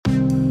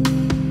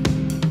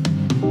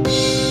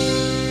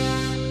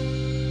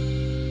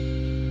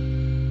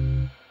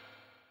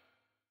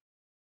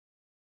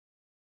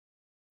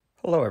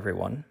Hello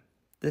everyone,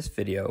 this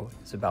video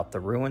is about the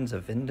ruins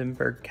of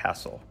Wildenburg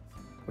Castle,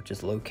 which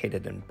is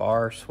located in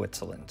Baar,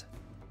 Switzerland.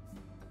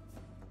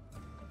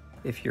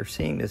 If you're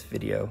seeing this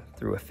video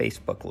through a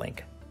Facebook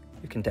link,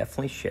 you can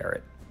definitely share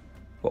it.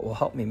 What will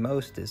help me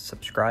most is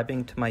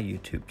subscribing to my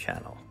YouTube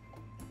channel.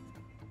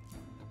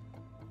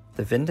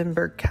 The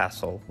Wildenburg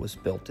Castle was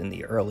built in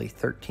the early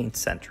 13th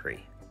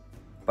century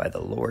by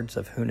the Lords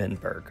of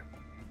Wildenburg.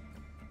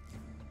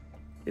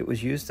 It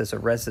was used as a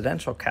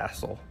residential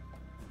castle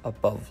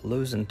above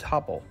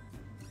Lausentabel.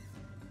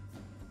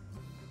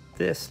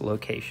 This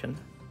location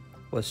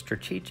was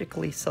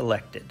strategically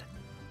selected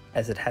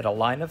as it had a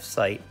line of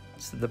sight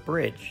to the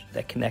bridge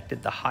that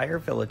connected the higher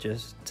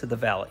villages to the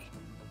valley.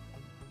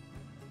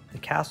 The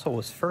castle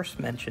was first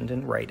mentioned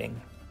in writing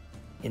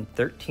in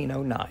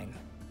 1309,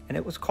 and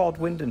it was called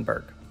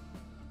Wildenburg.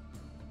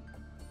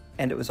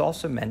 And it was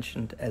also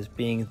mentioned as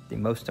being the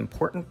most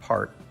important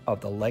part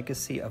of the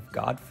legacy of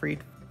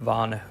Gottfried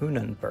von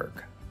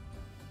Wildenburg.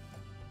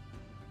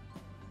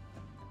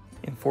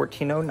 In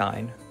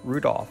 1409,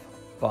 Rudolf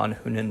von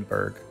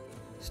Wildenburg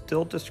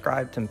still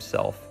described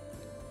himself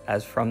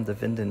as from the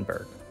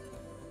Wildenburg.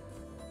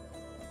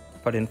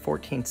 But in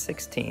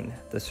 1416,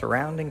 the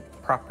surrounding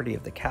property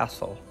of the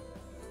castle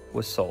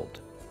was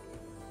sold.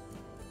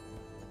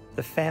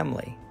 The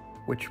family,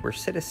 which were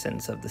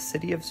citizens of the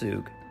city of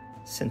Zug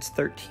since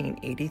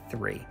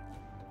 1383,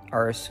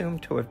 are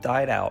assumed to have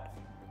died out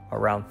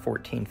around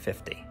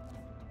 1450.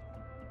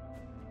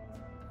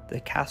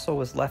 The castle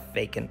was left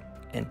vacant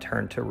and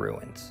turned to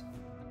ruins.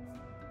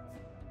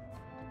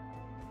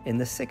 In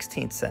the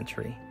 16th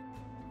century,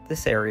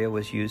 this area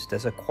was used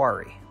as a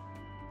quarry.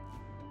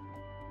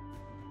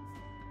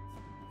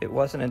 It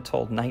wasn't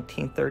until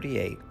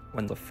 1938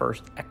 when the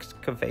first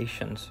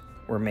excavations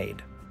were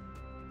made.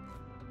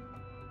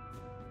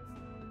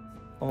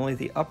 Only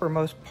the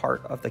uppermost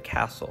part of the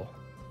castle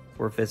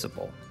were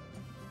visible,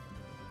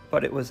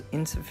 but it was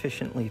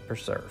insufficiently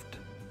preserved.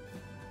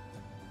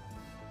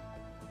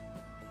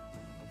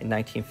 In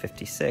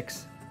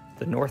 1956,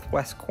 the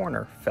northwest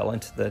corner fell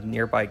into the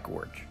nearby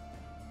gorge.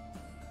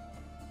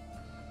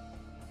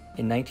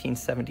 In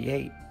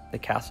 1978, the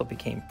castle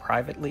became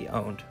privately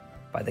owned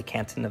by the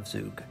Canton of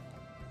Zug.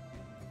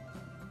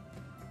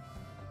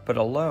 But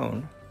a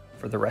loan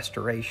for the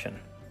restoration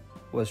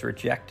was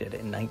rejected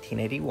in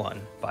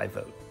 1981 by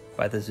vote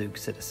by the Zug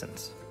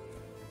citizens.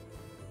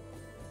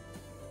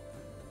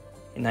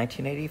 In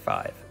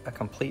 1985, a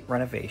complete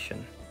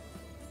renovation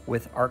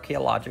with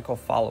archaeological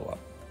follow-up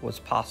was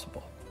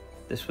possible.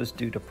 This was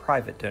due to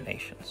private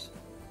donations.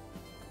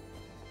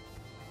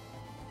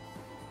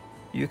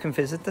 You can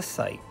visit the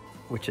site,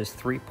 which is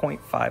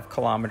 3.5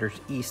 kilometers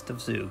east of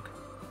Zug,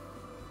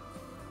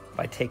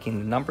 by taking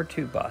the number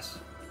 2 bus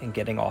and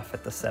getting off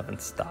at the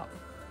 7th stop.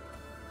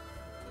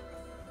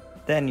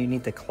 Then you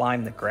need to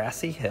climb the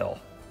grassy hill,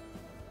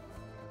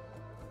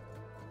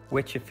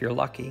 which, if you're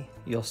lucky,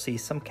 you'll see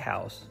some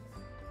cows.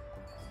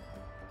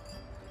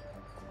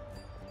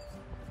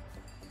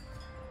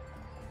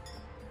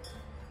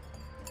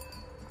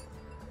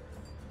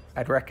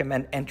 I'd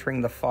recommend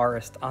entering the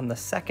forest on the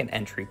second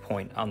entry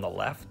point on the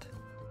left.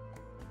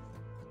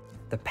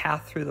 The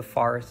path through the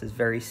forest is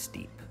very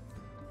steep.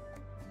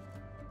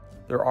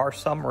 There are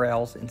some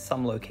rails in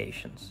some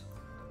locations,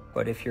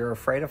 but if you're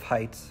afraid of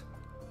heights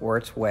or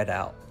it's wet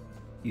out,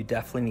 you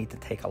definitely need to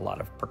take a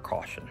lot of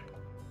precaution.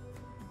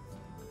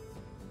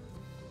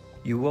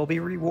 You will be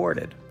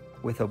rewarded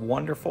with a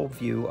wonderful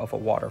view of a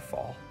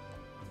waterfall,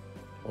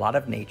 a lot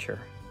of nature,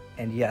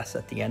 and yes,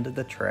 at the end of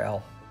the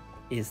trail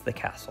is the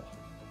castle.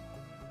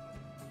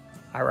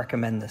 I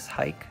recommend this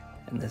hike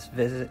and this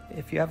visit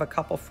if you have a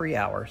couple free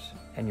hours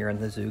and you're in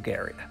the Zug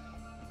area.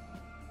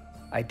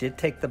 I did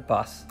take the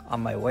bus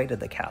on my way to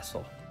the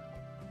castle.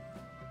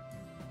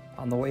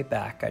 On the way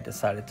back, I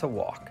decided to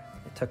walk.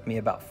 It took me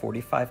about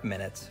 45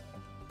 minutes,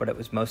 but it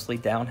was mostly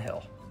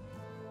downhill.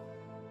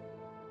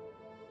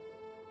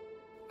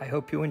 I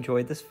hope you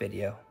enjoyed this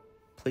video.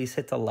 Please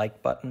hit the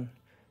like button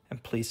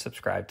and please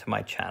subscribe to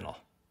my channel.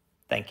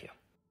 Thank you.